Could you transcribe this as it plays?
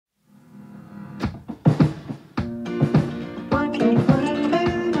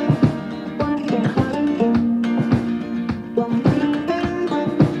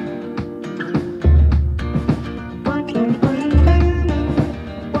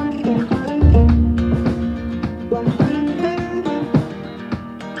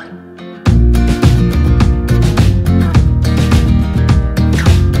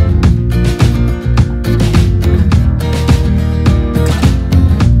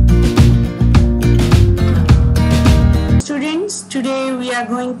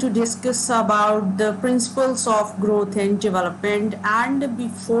going to discuss about the principles of growth and development. And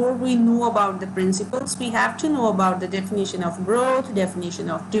before we know about the principles, we have to know about the definition of growth, definition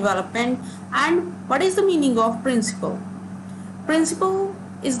of development, and what is the meaning of principle. Principle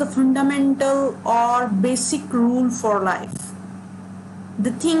is the fundamental or basic rule for life.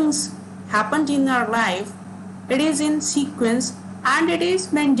 The things happened in our life, it is in sequence and it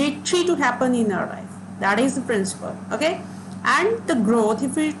is mandatory to happen in our life. That is the principle. Okay. And the growth,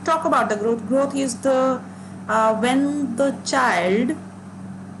 if we talk about the growth is the when the child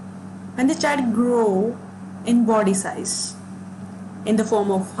grow in body size, in the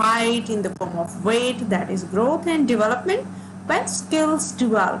form of height, in the form of weight, that is growth. And development, when skills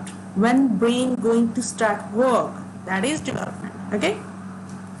developed, when brain going to start work, that is development. Okay.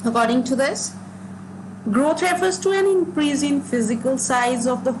 According to this, growth refers to an increase in physical size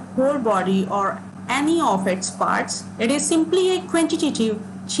of the whole body or any of its parts. It is simply a quantitative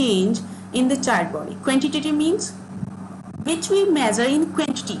change in the child body. Quantitative means which we measure in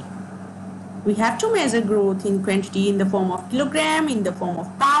quantity. We have to measure growth in quantity in the form of kilogram, in the form of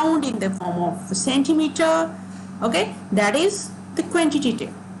pound, in the form of centimeter. Okay, that is the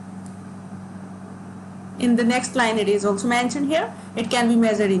quantitative. In the next line it is also mentioned here. It can be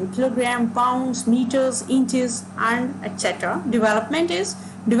measured in kilogram, pounds, meters, inches, and etc. Development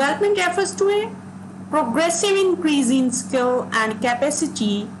refers to a progressive increase in skill and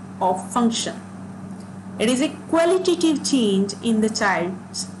capacity of function. It is a qualitative change in the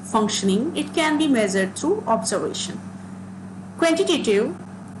child's functioning. It can be measured through observation. Quantitative,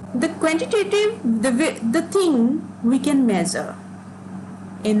 the thing we can measure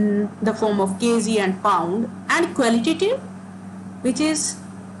in the form of kg and pound, and qualitative, which is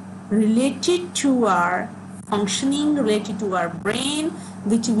related to our functioning, related to our brain,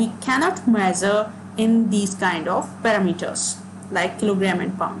 which we cannot measure in these kind of parameters like kilogram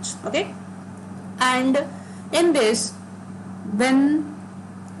and pounds. Okay. And in this, when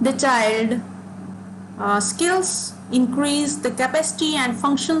the child skills increase, the capacity and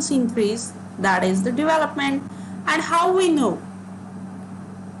functions increase, that is the development. And how we know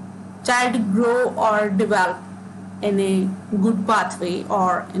child grow or develop in a good pathway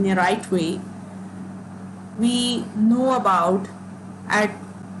or in a right way, we know about at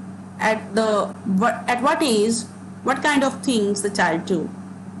what age, what kind of things the child do.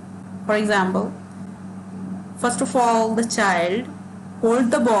 For example, first of all, the child hold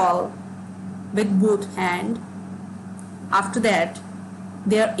the ball with both hand. After that,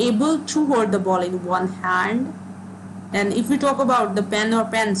 they are able to hold the ball in one hand. And if we talk about the pen or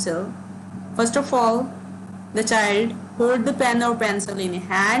pencil, first of all, the child hold the pen or pencil in a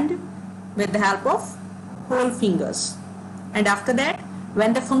hand with the help of whole fingers. And after that,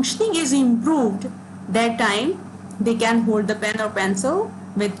 when the functioning is improved, that time they can hold the pen or pencil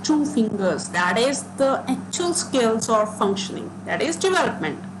with 2 fingers. That is the actual skills or functioning. That is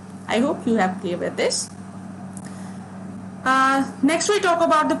development. I hope you have clear with this. Next we talk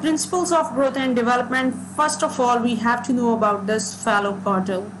about the principles of growth and development. First of all, we have to know about the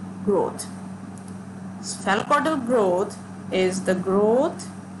cephalocaudal growth. Cephalocaudal growth is the growth.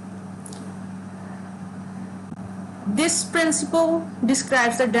 This principle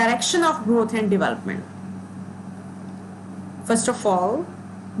describes the direction of growth and development. First of all,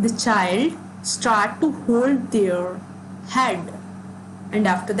 the child start to hold their head, and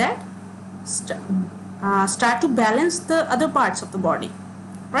after that start to balance the other parts of the body,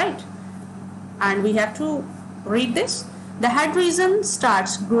 right? And we have to read this. The head region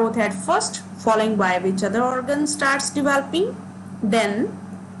starts growth at first, following by which other organ starts developing. Then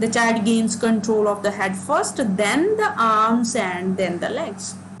the child gains control of the head first, then the arms, and then the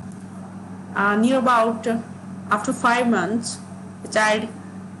legs. Near about after 5 months, the child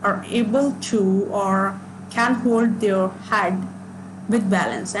are able to or can hold their head with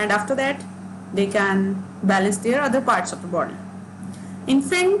balance, and after that they can balance their other parts of the body.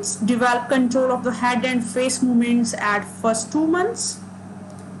 Infants develop control of the head and face movements at first 2 months.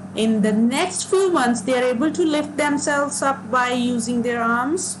 In the next few months, they are able to lift themselves up by using their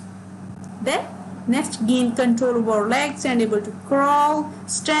arms. Then next gain control over legs and able to crawl,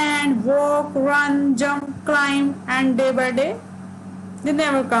 stand, walk, run, jump, climb, and day by day they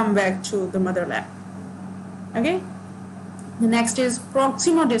never come back to the mother lap. Okay. The next is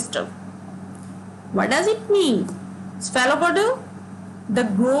proximodistal. What does it mean? Cephalocaudal, the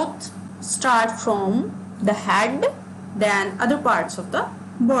growth starts from the head, then other parts of the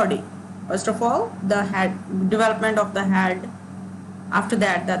body. First of all, the head, development of the head, after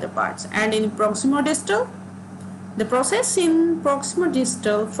that the other parts. And in proximodistal, the process in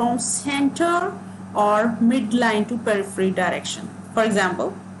proximodistal from center or midline to periphery direction. For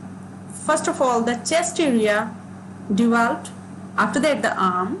example, First of all, the chest area developed, after that the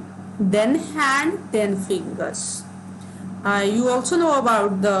arm, then hand, then fingers. You also know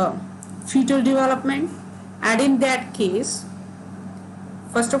about the fetal development, and in that case,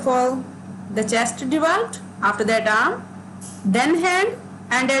 first of all the chest developed, after that arm, then hand,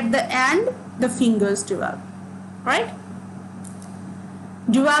 and at the end the fingers develop, right?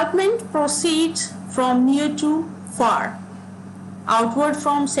 Development proceeds from near to far, outward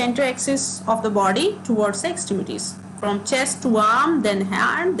from center axis of the body towards the extremities, from chest to arm, then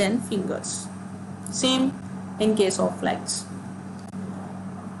hand, then fingers. Same in case of legs.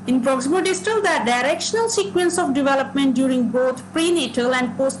 In proximo-distal, the directional sequence of development during both prenatal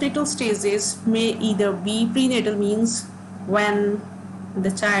and postnatal stages may either be: prenatal means when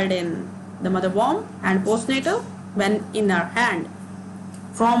the child in the mother womb, and postnatal when in her hand,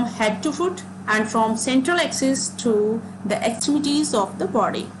 from head to foot and from central axis to the extremities of the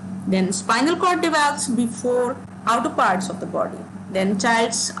body. Then spinal cord develops before outer parts of the body. Then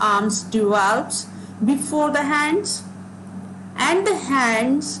child's arms develops before the hands, and the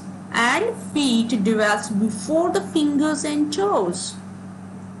hands and feet develops before the fingers and toes.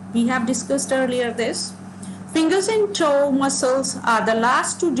 We have discussed earlier this. Fingers and toe muscles are the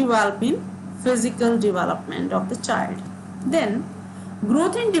last to develop in physical development of the child. Then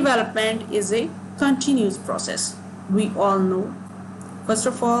growth and development is a continuous process. We all know. First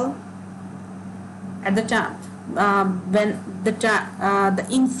of all, at the time when the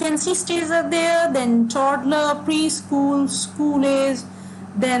infancy stage are there, then toddler, preschool, school age,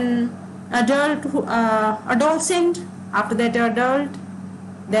 then adolescent, after that adult,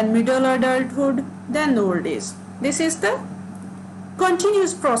 then middle adulthood, then old age. This is the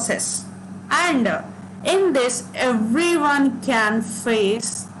continuous process, and in this everyone can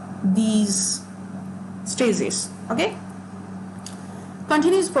face these stages. Okay,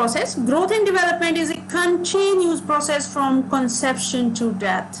 continuous process. Growth and development is a continuous process from conception to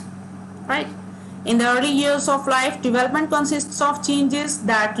death, right? In the early years of life, development consists of changes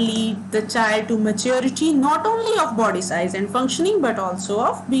that lead the child to maturity, not only of body size and functioning but also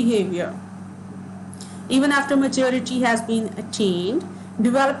of behavior. Even after maturity has been attained,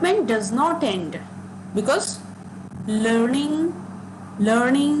 development does not end, because learning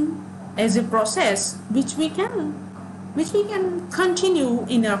is a process which we can continue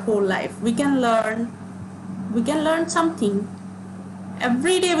in our whole life. We can learn something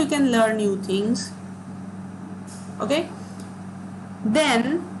every day. We can learn new things. Okay,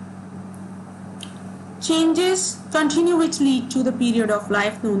 then changes continue which lead to the period of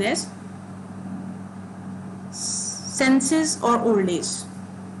life known as senses or old age,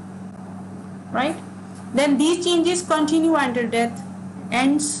 right? Then these changes continue until death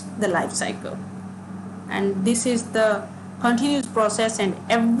ends the life cycle, and this is the continuous process, and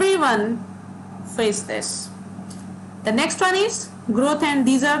everyone face this. The next one is growth, and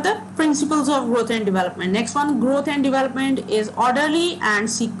these are the principles of growth and development. Next one, growth and development is orderly and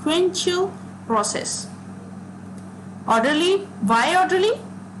sequential process. Orderly. Why orderly?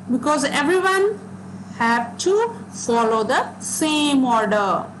 Because everyone have to follow the same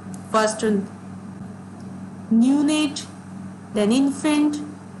order. First neonate, then infant,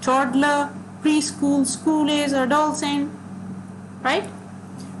 toddler, preschool, school age, adolescent, right?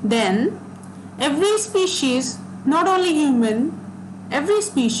 Then every species, not only human, every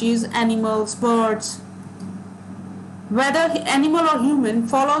species, animals, birds, whether animal or human,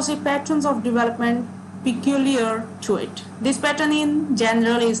 follows a pattern of development peculiar to it. This pattern in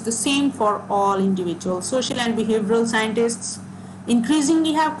general is the same for all individuals. Social and behavioral scientists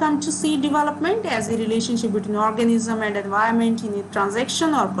increasingly have come to see development as a relationship between organism and environment in a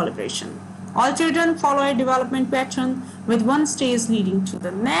transaction or collaboration. All children follow a development pattern with one stage leading to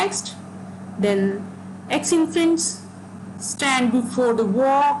the next. Then ex-infants stand before the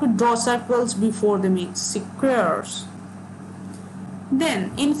walk, draw circles before they make squares.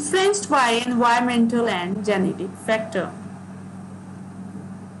 Then influenced by environmental and genetic factor.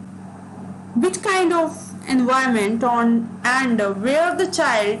 Which kind of environment and where the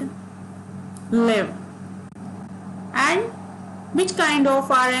child live, and which kind of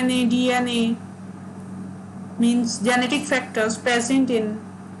RNA, DNA, means genetic factors present in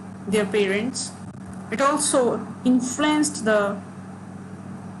their parents. It also influenced the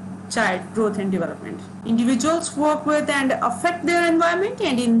child growth and development. Individuals work with and affect their environment,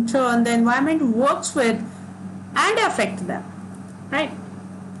 and in turn the environment works with and affect them, right?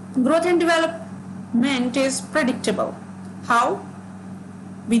 Growth and development is predictable. How?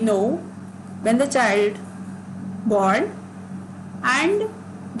 We know when the child born, and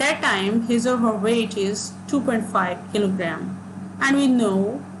that time his or her weight is 2.5 kilogram, and we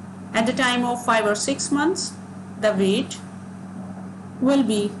know At the time of 5 or 6 months, the weight will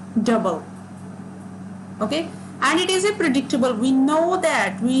be double. Okay, and it is a predictable. We know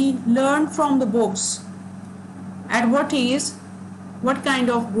that, we learn from the books at what age what kind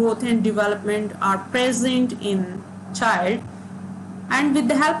of growth and development are present in child, and with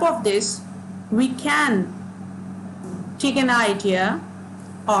the help of this we can take an idea,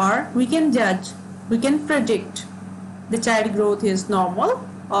 or we can judge, we can predict the child growth is normal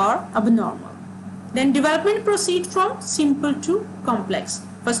or abnormal. Then development proceeds from simple to complex.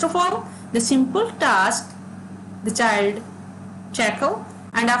 First of all, the simple task the child tackle,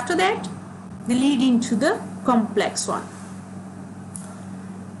 and after that they lead into the complex one.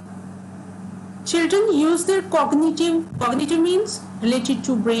 Children use their cognitive means related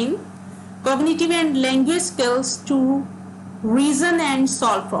to brain, cognitive and language skills to reason and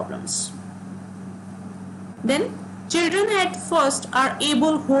solve problems. Then children at first are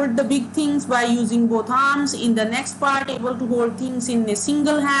able to hold the big things by using both arms. In the next part, able to hold things in a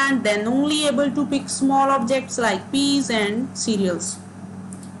single hand, then only able to pick small objects like peas and cereals.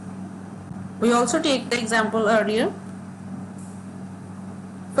 We also take the example earlier.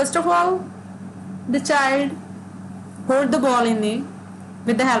 First of all, the child hold the ball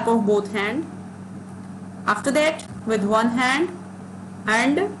with the help of both hands. After that, with one hand,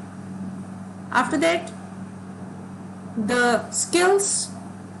 and after that the skills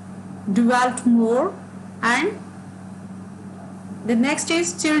developed more. And the next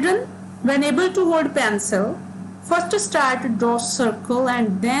is children, when able to hold pencil, first start to draw circle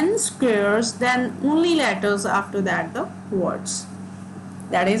and then squares, then only letters, after that the words.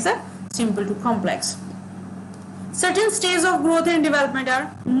 That is a simple to complex. Certain stages of growth and development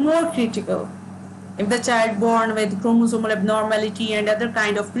are more critical. If the child born with chromosomal abnormality and other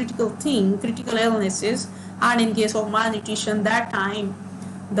kind of critical illnesses, and in case of malnutrition, that time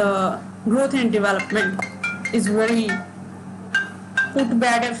the growth and development is very put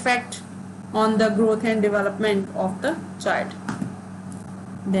bad effect on the growth and development of the child.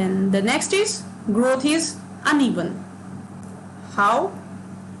 Then the next is growth is uneven. How?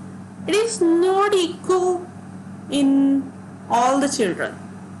 It is not equal in all the children.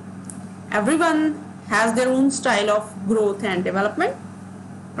 Everyone has their own style of growth and development,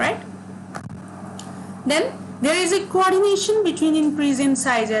 right? Then there is a coordination between increase in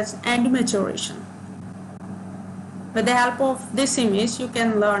sizes and maturation. With the help of this image, you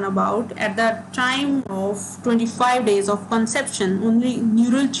can learn about at the time of 25 days of conception, only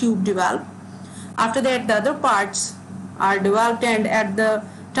neural tube develop. After that, the other parts are developed, and at the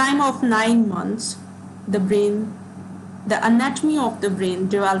time of 9 months, the brain, the anatomy of the brain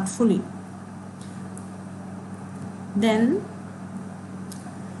developed fully. Then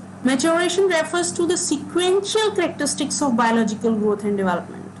maturation refers to the sequential characteristics of biological growth and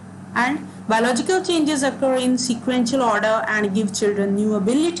development, and biological changes occur in sequential order and give children new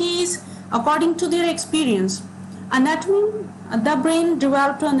abilities according to their experience. Anatomy, the brain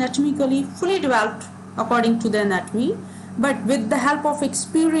developed anatomically, fully developed according to the anatomy, but with the help of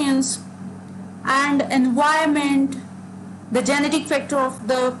experience and environment, the genetic factor of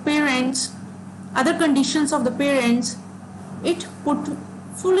the parents, other conditions of the parents, it put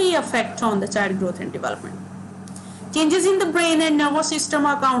fully effect on the child growth and development. Changes in the brain and nervous system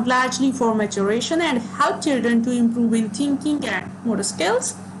account largely for maturation and help children to improve in thinking and motor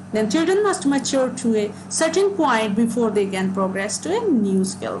skills. Then children must mature to a certain point before they can progress to a new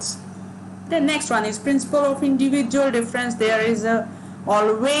skills. The next one is principle of individual difference. There is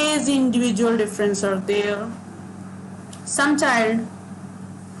always individual difference are there. Some child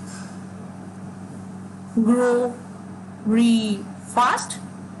grow very fast,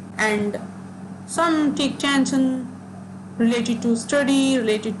 and some take tension related to study,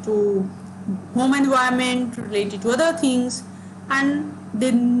 related to home environment, related to other things, and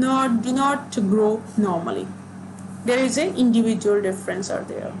they do not grow normally. There is an individual difference are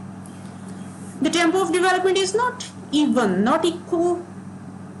there. The tempo of development is not even, not equal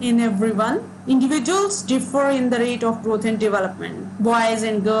in everyone. Individuals differ in the rate of growth and development. Boys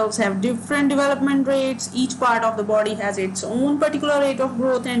and girls have different development rates. Each part of the body has its own particular rate of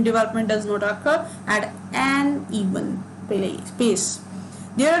growth, and development does not occur at an even pace.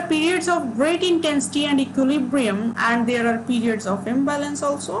 There are periods of great intensity and equilibrium, and there are periods of imbalance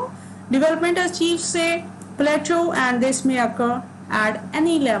also. Development achieves a plateau, and this may occur at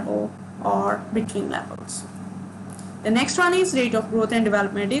any level or between levels. The next one is rate of growth and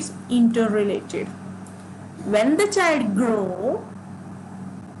development is interrelated. When the child grow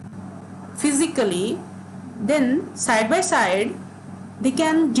physically, then side by side they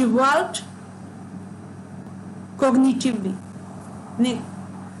can develop cognitively.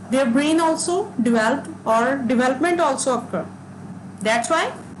 their brain also develop or development also occur. That's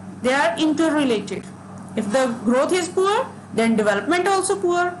why they are interrelated. If the growth is poor, then development also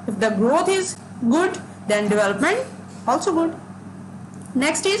poor. If the growth is good, then development also good.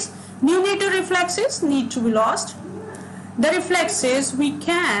 Next is neonatal reflexes need to be lost. The reflexes we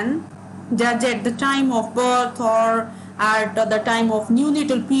can judge at the time of birth or at the time of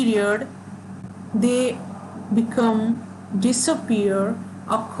neonatal period, they disappear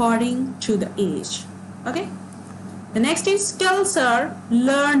according to the age. Okay. The next is skills are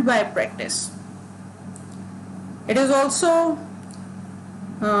learned by practice. It is also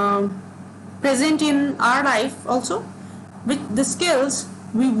present in our life also. With the skills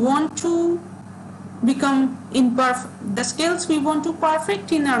we want to become the skills we want to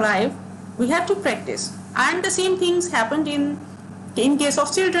perfect in our life, we have to practice. And the same things happened in case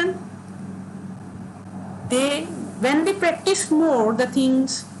of children. When they practice more the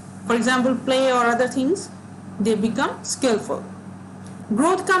things, for example play or other things, they become skillful.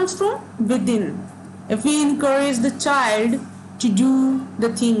 Growth comes from within. If we encourage the child to do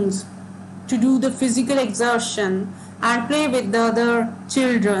the things, to do the physical exertion and play with the other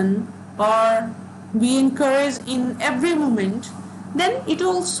children, or we encourage in every moment, then it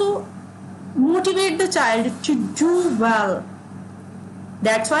also motivate the child to do well.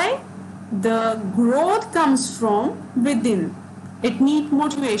 That's why the growth comes from within. It needs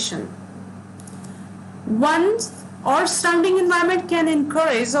motivation. One's or surrounding environment can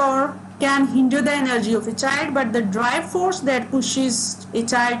encourage or can hinder the energy of a child, but the drive force that pushes a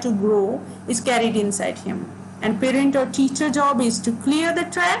child to grow is carried inside him. And parent or teacher job is to clear the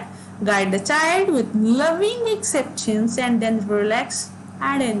track, guide the child with loving acceptance, and then relax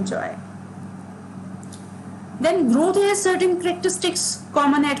and enjoy. Then growth has certain characteristics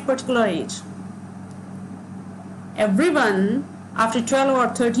common at particular age. Everyone after 12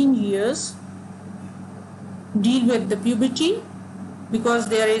 or 13 years deal with the puberty, because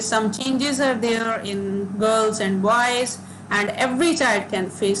there is some changes are there in girls and boys, and every child can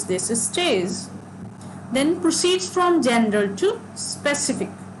face this stage. Then proceeds from general to specific.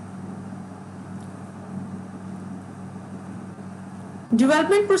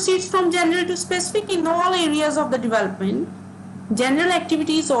 Development proceeds from general to specific in all areas of the development. General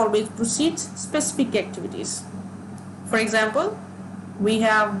activities always precedes specific activities. For example, we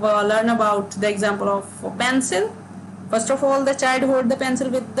have learned about the example of a pencil. First of all, the child holds the pencil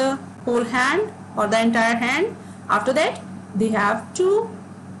with the whole hand or the entire hand. After that, they have to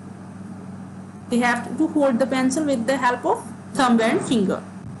hold the pencil with the help of thumb and finger,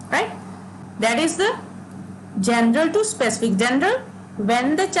 right? That is the general to specific. General,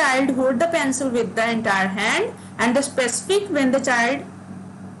 when the child hold the pencil with the entire hand, and the specific, when the child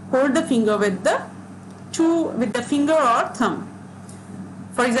hold the finger with the finger or thumb.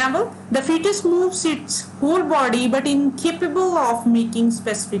 For example, the fetus moves its whole body but incapable of making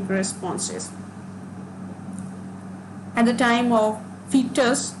specific responses. At the time of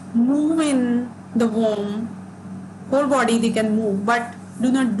fetus move in the womb, whole body they can move but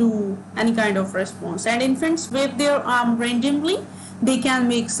do not do any kind of response. And infants wave their arm randomly. They can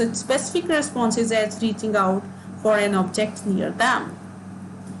make such specific responses as reaching out for an object near them.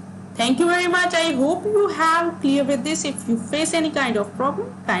 Thank you very much. I hope you have clear with this. If you face any kind of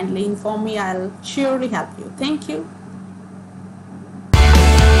problem, kindly inform me. I'll surely help you. Thank you.